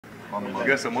on the money. I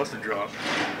guess I must have dropped.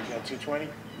 You got 220?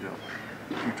 Yeah.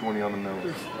 220 on the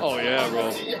nose. Oh yeah,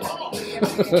 bro.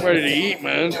 Ready to eat,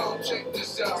 man.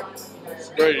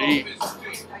 Ready to eat.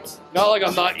 Not like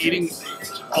I'm not eating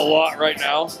a lot right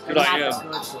now, because I am.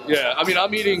 Yeah, I mean,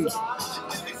 I'm eating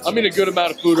a good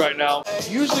amount of food right now.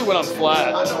 Usually when I'm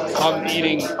flat, I'm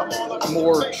eating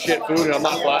more shit food, and I'm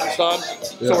not flat this time.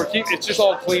 So it's just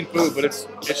all clean food, but it's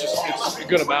a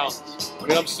good amount. I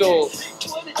mean,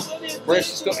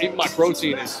 even my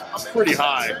protein is pretty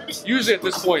high. Usually at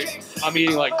this point, I'm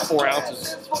eating like 4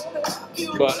 ounces,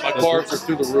 but my carbs are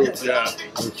through the roof. Yeah.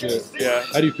 Oh shit. Yeah.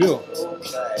 How do you feel?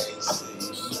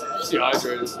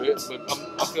 Dehydrated a bit, but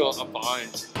I'm fine.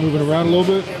 Moving around a little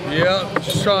bit? Yeah,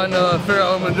 just trying to figure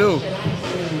out what I'm gonna do.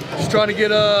 Just trying to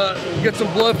get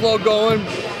some blood flow going,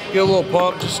 get a little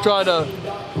pump, just try to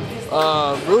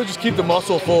really just keep the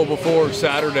muscle full before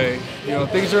Saturday. You know,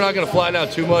 things are not gonna flatten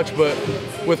out too much, but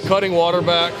with cutting water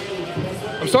back,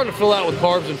 I'm starting to fill out with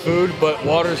carbs and food, but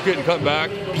water is getting cut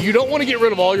back. You don't want to get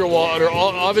rid of all your water,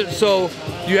 all of it, so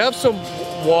you have some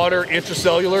water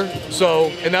intracellular,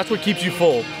 and that's what keeps you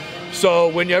full. So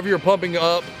whenever you're pumping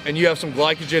up and you have some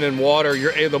glycogen and water,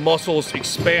 the muscles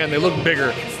expand, they look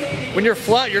bigger. When you're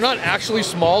flat, you're not actually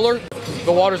smaller.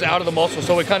 The water's out of the muscle,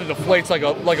 so it kind of deflates like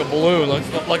a balloon,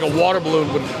 like a water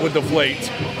balloon would deflate,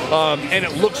 and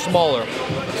it looks smaller.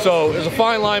 So there's a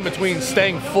fine line between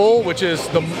staying full, which is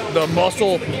the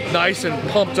muscle nice and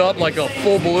pumped up like a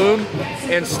full balloon,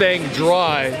 and staying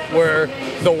dry, where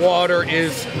the water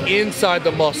is inside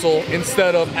the muscle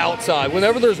instead of outside.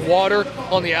 Whenever there's water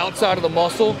on the outside of the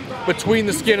muscle, between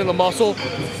the skin and the muscle,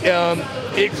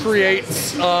 it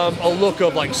creates a look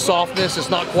of like softness. It's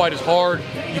not quite as hard.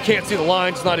 You can't see the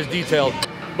lines, it's not as detailed.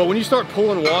 But when you start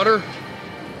pulling water,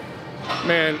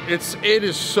 man, it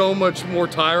is so much more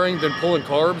tiring than pulling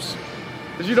carbs.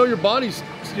 Because you know your body's,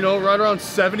 you know, right around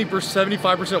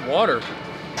 75% water.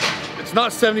 It's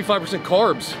not 75%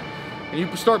 carbs. And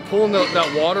you start pulling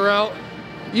that water out,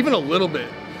 even a little bit.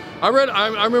 I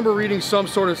remember reading some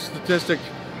sort of statistic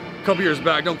a couple years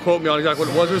back, don't quote me on exactly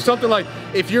what it was. It was something like,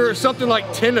 if you're something like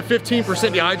 10 to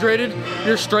 15% dehydrated,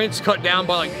 your strength's cut down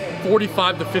by like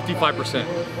 45 to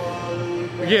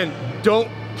 55%. Again, don't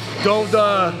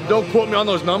quote me on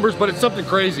those numbers, but it's something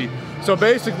crazy. So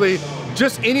basically,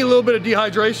 just any little bit of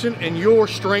dehydration and your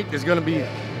strength is gonna be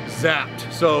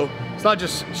zapped. So it's not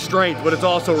just strength, but it's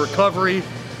also recovery,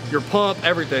 your pump,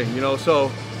 everything, you know.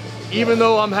 So even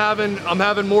though I'm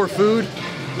having more food,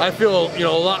 I feel, you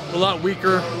know, a lot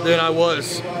weaker than I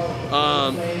was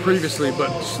previously. But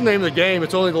just the name of the game.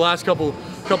 It's only the last couple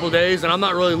of days, and I'm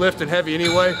not really lifting heavy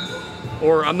anyway,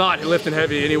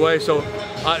 so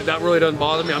that really doesn't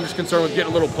bother me. I'm just concerned with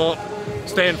getting a little pump,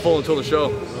 staying full until the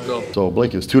show. So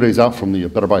Blake is 2 days out from the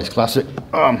Better Bodies Classic.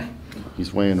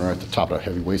 He's weighing right at the top of the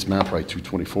heavyweights, man, probably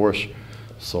 224-ish.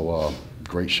 So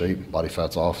great shape, body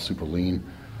fat's off, super lean.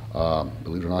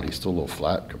 Believe it or not, he's still a little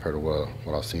flat compared to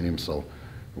what I've seen him. So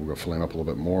we're gonna fill him up a little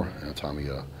bit more. And the time he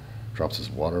drops his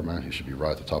water, man, he should be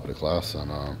right at the top of the class,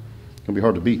 and it's gonna be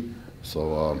hard to beat.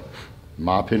 So in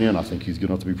my opinion, I think he's good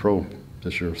enough to be pro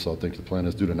this year. So I think the plan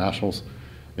is do the nationals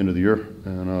end of the year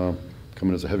and come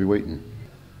in as a heavyweight and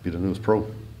be the newest pro.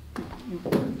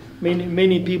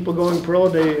 Many people going pro,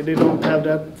 they don't have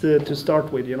that to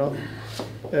start with, you know.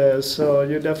 So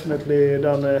you definitely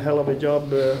done a hell of a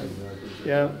job.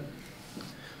 Yeah.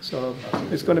 So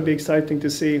it's going to be exciting to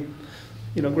see,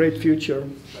 you know, great future.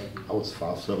 I was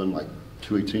 5'7", like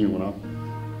 218 when I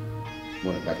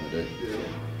went back in the day.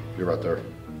 You're right there.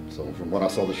 So from what I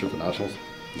saw this year at the Nationals,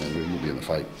 man, you'll be in the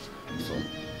fight.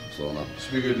 So no.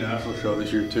 Should be a good national show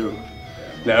this year too.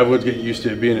 Now everyone's getting used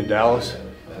to it being in Dallas.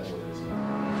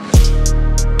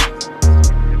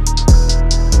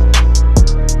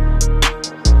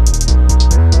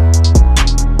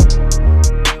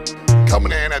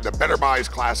 Coming in at the Better Bodies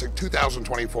Classic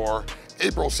 2024,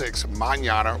 April 6th,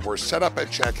 Manana. We're set up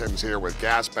at check-ins here with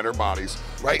Gasp Better Bodies.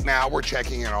 Right now, we're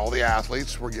checking in all the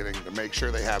athletes. We're getting to make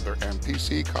sure they have their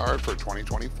NPC card for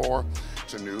 2024.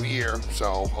 It's a new year,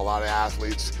 so a lot of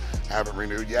athletes haven't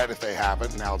renewed yet. If they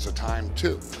haven't, now's the time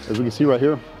too. As we can see right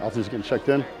here, athletes are getting checked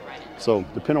in. So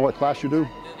depending on what class you do,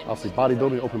 obviously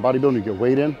bodybuilding, open bodybuilding, you get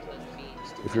weighed in.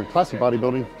 If you're in classic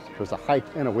bodybuilding, there's a height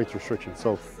and a weight restriction.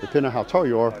 So depending on how tall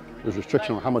you are, there's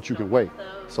restriction on how much you can weigh.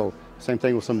 So same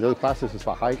thing with some of the other classes, it's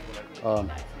about height.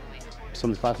 Some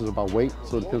of the classes are about weight.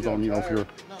 So it depends on, you know, if you're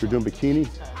doing bikini,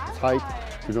 it's height.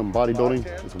 If you're doing bodybuilding,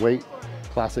 it's weight.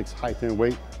 Classics, height and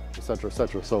weight, et cetera, et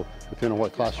cetera. So depending on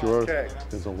what class you are,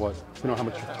 depending on how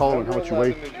much you're tall and how much you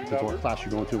weigh, depends on what class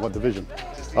you're going to, what division.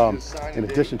 In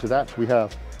addition to that, we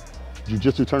have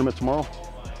Jiu-Jitsu tournament tomorrow.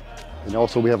 And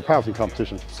also we have a powerlifting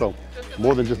competition. So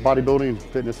more than just bodybuilding,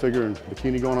 fitness, figure, and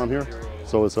bikini going on here.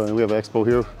 So it's we have an expo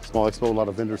here, small expo, a lot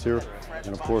of vendors here.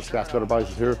 And of course, Gasp Better Bodies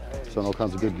is here, selling all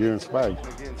kinds of good gear and swag.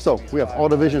 So we have all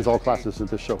divisions, all classes at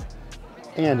this show.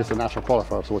 And it's a national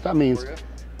qualifier. So what that means,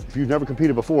 if you've never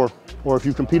competed before, or if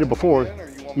you competed before,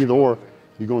 either or,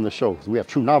 you go in the show. So we have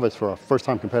true novice for our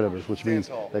first-time competitors, which means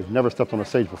they've never stepped on a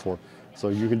stage before. So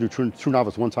you can do true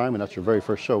novice one time, and that's your very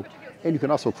first show. And you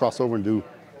can also cross over and do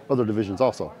other divisions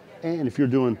also. And if you're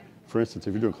doing, for instance,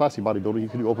 if you're doing classic bodybuilding, you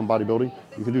can do open bodybuilding,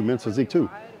 you can do men's physique too.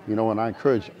 You know, and I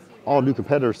encourage all new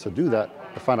competitors to do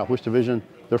that, to find out which division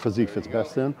their physique fits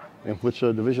best in, and which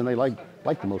division they like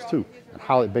the most too, and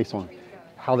how it based on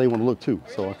how they want to look too.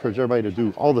 So I encourage everybody to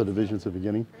do all the divisions at the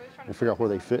beginning and figure out where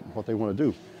they fit and what they want to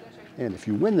do. And if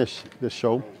you win this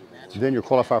show, then you're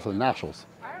qualified for the nationals,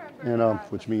 and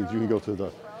which means you can go to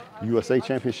the USA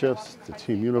Championships, the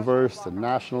Team Universe, the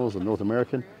Nationals, the North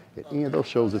American. At any of those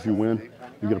shows, if you win,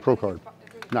 you get a pro card.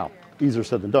 Now, easier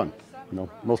said than done. You know,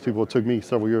 most people, it took me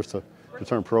several years to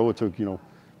turn pro. It took, you know,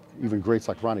 even greats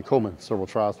like Ronnie Coleman several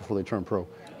tries before they turned pro.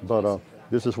 But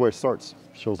this is where it starts.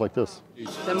 Shows like this.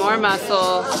 The more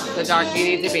muscle, the darker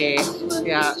you need to be.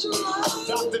 Yeah.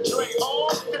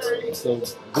 So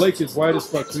Blake is white as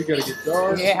fuck, so we gotta get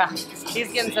dark. Yeah.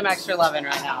 He's getting some extra loving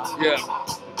right now. Yeah.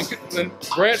 And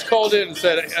Branch called in and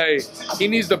said, hey, he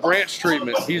needs the Branch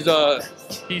treatment. He's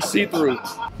see-through.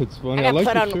 It's funny. I got like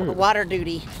put your on shirt. water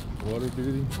duty. Water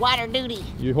duty. Water duty.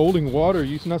 You're holding water.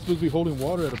 You're not supposed to be holding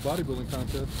water at a bodybuilding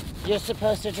contest. You're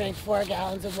supposed to drink 4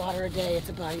 gallons of water a day. It's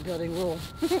a bodybuilding rule.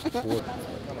 It's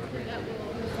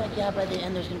like, yeah, by the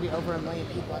end there's going to be over 1 million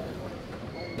people.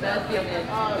 That's the other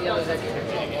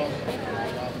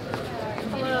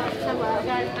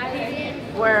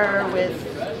We're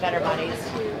with Better Bodies.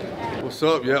 What's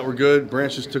up? Yeah, we're good.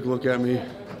 Branch just took a look at me,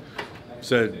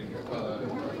 said,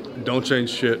 don't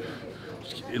change shit.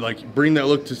 Like, bring that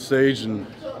look to stage and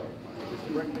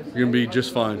you're gonna be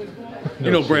just fine. No,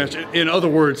 you know, Branch, in other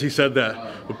words, he said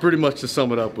that, but pretty much to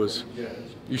sum it up was,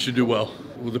 you should do well.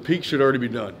 Well, the peak should already be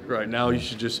done. Right now, you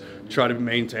should just try to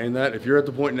maintain that. If you're at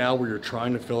the point now where you're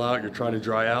trying to fill out, you're trying to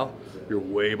dry out, you're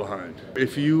way behind.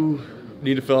 If you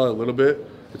need to fill out a little bit,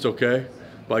 it's okay,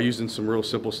 by using some real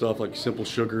simple stuff like simple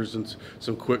sugars and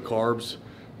some quick carbs,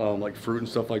 like fruit and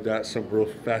stuff like that, some real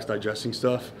fast digesting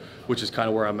stuff, which is kind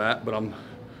of where I'm at, but I'm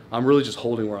really just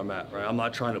holding where I'm at, right? I'm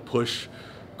not trying to push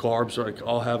carbs. Like,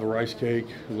 I'll have a rice cake,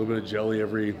 a little bit of jelly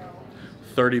every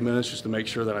 30 minutes just to make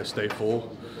sure that I stay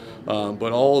full.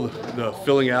 But all the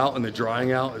filling out and the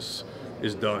drying out is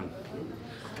done.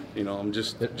 You know, I'm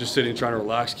just sitting trying to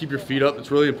relax. Keep your feet up. It's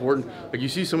really important. Like, you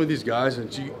see some of these guys,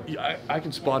 and I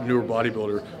can spot a newer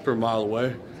bodybuilder from a mile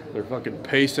away. They're fucking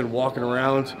pacing, walking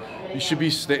around. You should be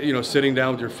sitting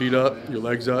down with your feet up, your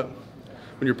legs up.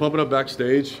 When you're pumping up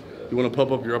backstage, you want to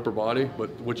pump up your upper body, but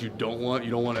what you don't want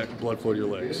blood flow to your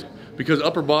legs. Because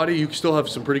upper body, you can still have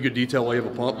some pretty good detail while you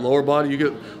have a pump. Lower body, you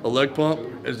get a leg pump,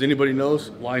 as anybody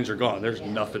knows, lines are gone. There's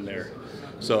nothing there.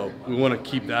 So we want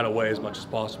to keep that away as much as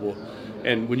possible.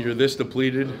 And when you're this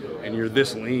depleted and you're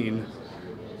this lean,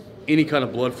 any kind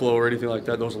of blood flow or anything like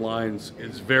that, those lines,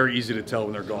 it's very easy to tell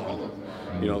when they're gone.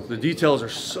 You know, the details are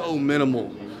so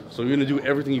minimal. So you're going to do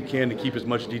everything you can to keep as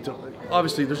much detail.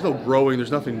 Obviously, there's no growing,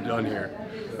 there's nothing done here.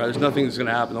 Right? There's nothing that's going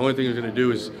to happen. The only thing you're going to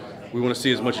do is we want to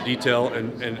see as much detail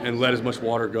and let as much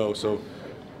water go. So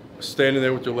standing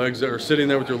there with your legs, or sitting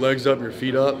there with your legs up and your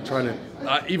feet up, trying to,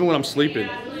 even when I'm sleeping,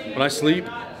 when I sleep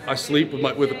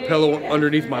with a pillow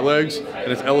underneath my legs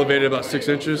and it's elevated about 6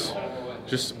 inches.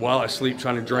 Just while I sleep,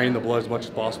 trying to drain the blood as much as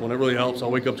possible. And it really helps.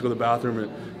 I'll wake up to go to the bathroom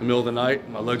in the middle of the night.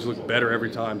 My legs look better every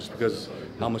time just because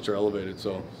how much they're elevated.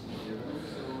 So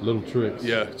little tricks.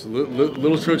 Yeah, it's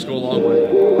little tricks go a long way.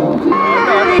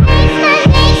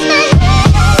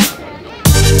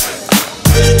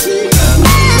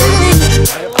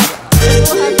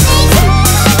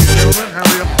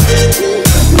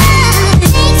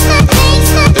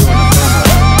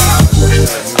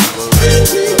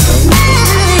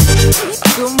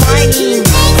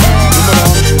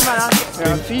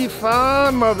 Fy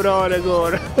fan vad bra det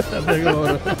går.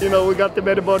 You know, we got the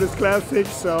Better Bodies Classic,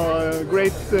 so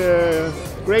great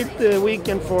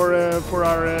weekend for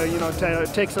our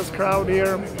Texas crowd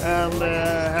here, and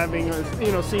having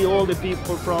see all the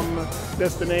people from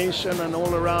destination and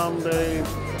all around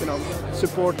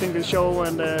supporting the show,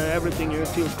 and everything. It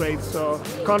feels great, so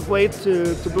can't wait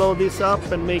to blow this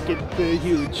up and make it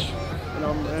huge.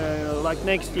 like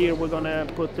next year we're gonna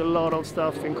put a lot of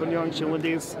stuff in conjunction with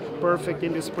this. Perfect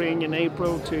in the spring in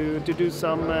April to do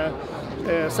some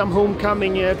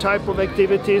homecoming type of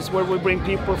activities where we bring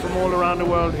people from all around the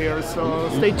world here. So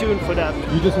stay tuned for that.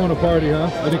 You just want to party, huh?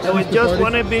 And we just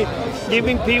want to be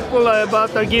giving people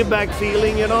about our give back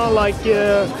feeling, you know, like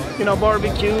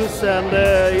barbecues and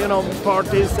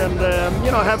parties and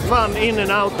have fun in and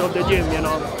out of the gym, you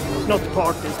know. Not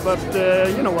parties, but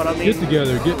you know what I mean. Get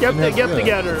together, get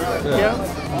together. Yeah.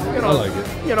 I like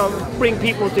it. You know, bring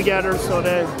people together so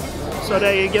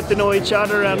they get to know each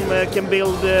other and can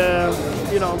build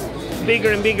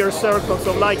bigger and bigger circles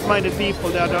of like-minded people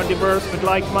that are diverse but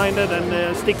like-minded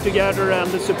and stick together and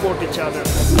support each other.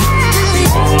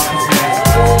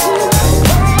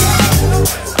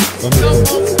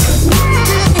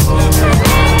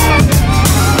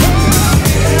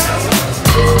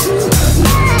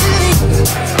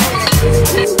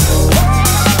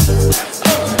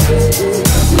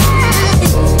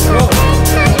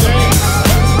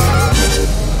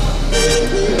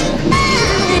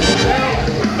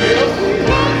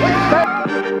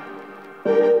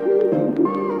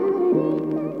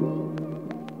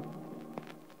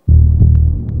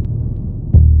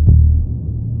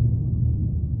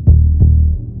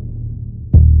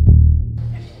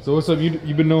 So what's up?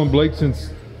 You've been knowing Blake since?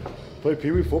 Played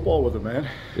Pee Wee football with him, man.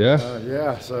 Yeah?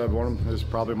 Yeah, so one of them is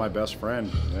probably my best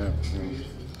friend. Yeah.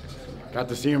 Got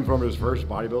to see him from his first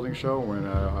bodybuilding show when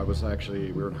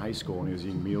we were in high school and he was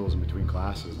eating meals in between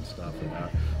classes and stuff. And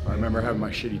I remember having my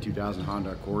shitty 2000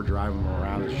 Honda Accord driving him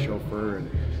around as a chauffeur, and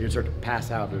he would start to pass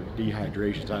out of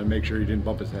dehydration, so I had to make sure he didn't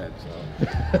bump his head. So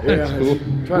yeah,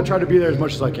 cool. try to be there as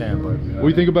much as I can. But what do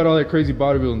you think about all that crazy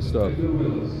bodybuilding stuff?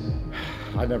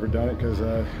 I've never done it because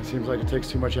it seems like it takes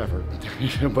too much effort.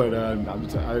 But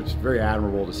it's very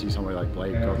admirable to see somebody like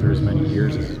Blake go through as many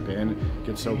years as he's been,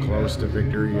 get so close to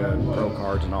victory and pro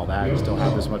cards and all that, and still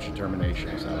have this much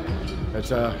determination. So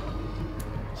it's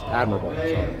admirable.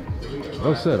 So.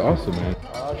 Well said. Awesome, man.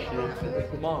 Oh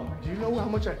shit. Mom, do you know how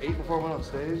much I ate before I went on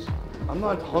stage? I'm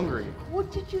not hungry.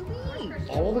 What did you eat?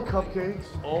 All the cupcakes,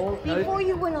 Before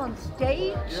you went on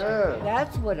stage? Yeah.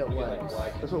 That's what it was.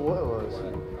 That's what it was.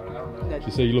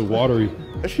 She said you look watery.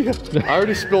 I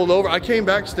already spilled over. I came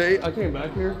back here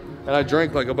and I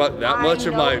drank like about that much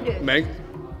of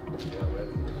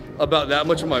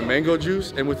my mango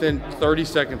juice, and within 30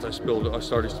 seconds I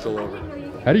started to spill over.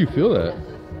 How do you feel that?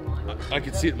 I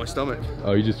could see it in my stomach.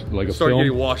 Oh, you just like a started film?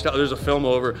 Getting washed out. There's a film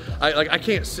over. I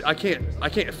can't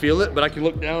feel it, but I can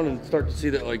look down and start to see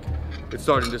that like it's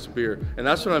starting to disappear. And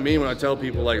that's what I mean when I tell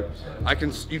people like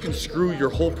you can screw your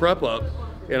whole prep up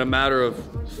in a matter of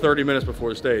 30 minutes before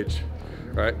the stage,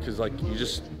 right? Because like you're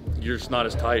just not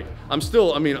as tight.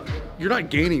 You're not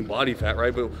gaining body fat,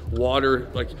 right? But water,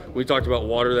 like we talked about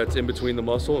water that's in between the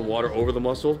muscle and water over the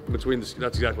muscle, that's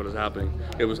exactly what is happening.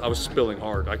 I was spilling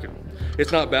hard.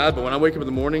 It's not bad, but when I wake up in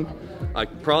the morning, I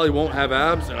probably won't have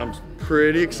abs, and I'm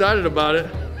pretty excited about it.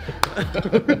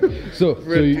 So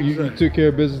you took care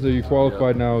of business, you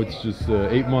qualified now. It's just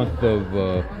 8 months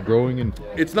of growing, and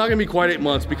it's not gonna be quite 8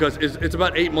 months because it's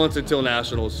about 8 months until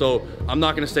nationals. So I'm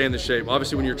not gonna stay in this shape.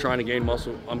 Obviously, when you're trying to gain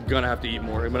muscle, I'm gonna have to eat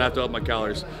more. I'm gonna have to up my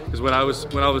calories because when I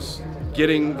was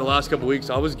getting the last couple weeks,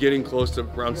 I was getting close to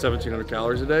around 1,700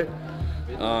 calories a day.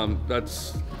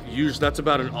 That's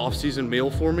about an off-season meal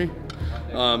for me.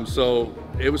 So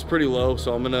it was pretty low.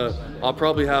 So it'll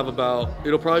probably be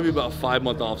about a 5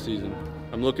 month off season.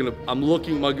 My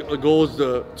goal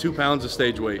is 2 pounds of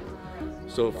stage weight.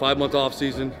 So 5 month off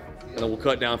season, and then we'll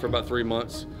cut down for about 3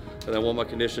 months. And I want my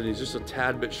conditioning just a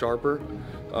tad bit sharper,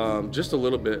 just a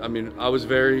little bit. I mean, I was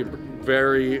very,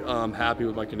 very happy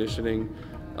with my conditioning,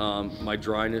 my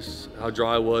dryness, how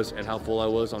dry I was and how full I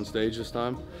was on stage this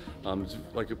time. It's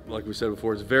like we said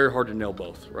before, it's very hard to nail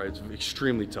both, right? It's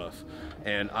extremely tough.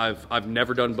 And I've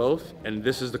never done both, and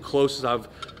this is the closest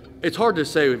it's hard to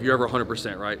say if you're ever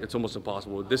 100%, right? It's almost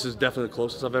impossible. This is definitely the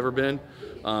closest I've ever been.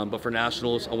 But for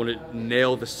nationals, I want to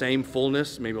nail the same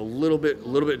fullness, maybe a little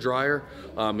bit drier.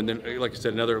 And then, like I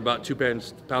said, another about 2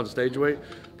 pounds of stage weight.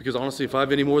 Because honestly, if I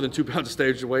have any more than 2 pounds of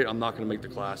stage weight, I'm not going to make the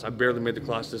class. I barely made the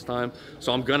class this time.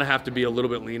 So I'm going to have to be a little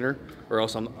bit leaner, or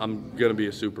else I'm going to be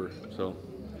a super. So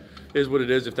it is what it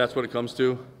is if that's what it comes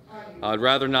to. I'd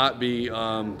rather not be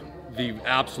the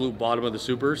absolute bottom of the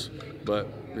supers, but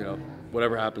you know,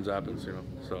 whatever happens, happens, you know.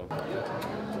 So.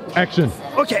 Action.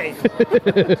 Okay.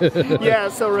 Yeah,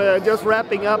 so just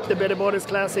wrapping up the Better Bodies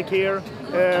Classic here.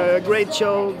 Great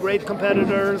show, great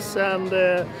competitors, and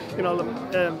you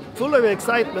know, full of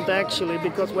excitement actually,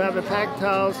 because we have a packed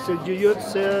house,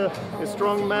 jiu-jitsu, a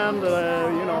strong man,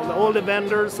 you know, all the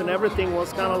vendors and everything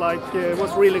was kind of like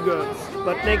was really good.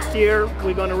 But next year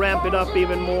we're going to ramp it up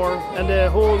even more, and the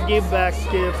whole give back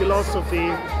philosophy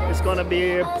is going to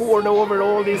be poured over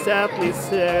all these athletes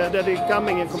that are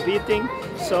coming and competing.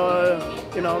 So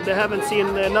you know, they haven't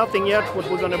seen nothing yet what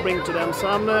we're going to bring to them. So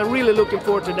I'm really looking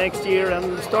forward to next year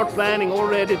and start planning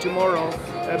already tomorrow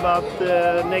about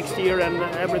next year and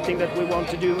everything that we want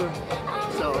to do.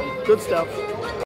 So good stuff.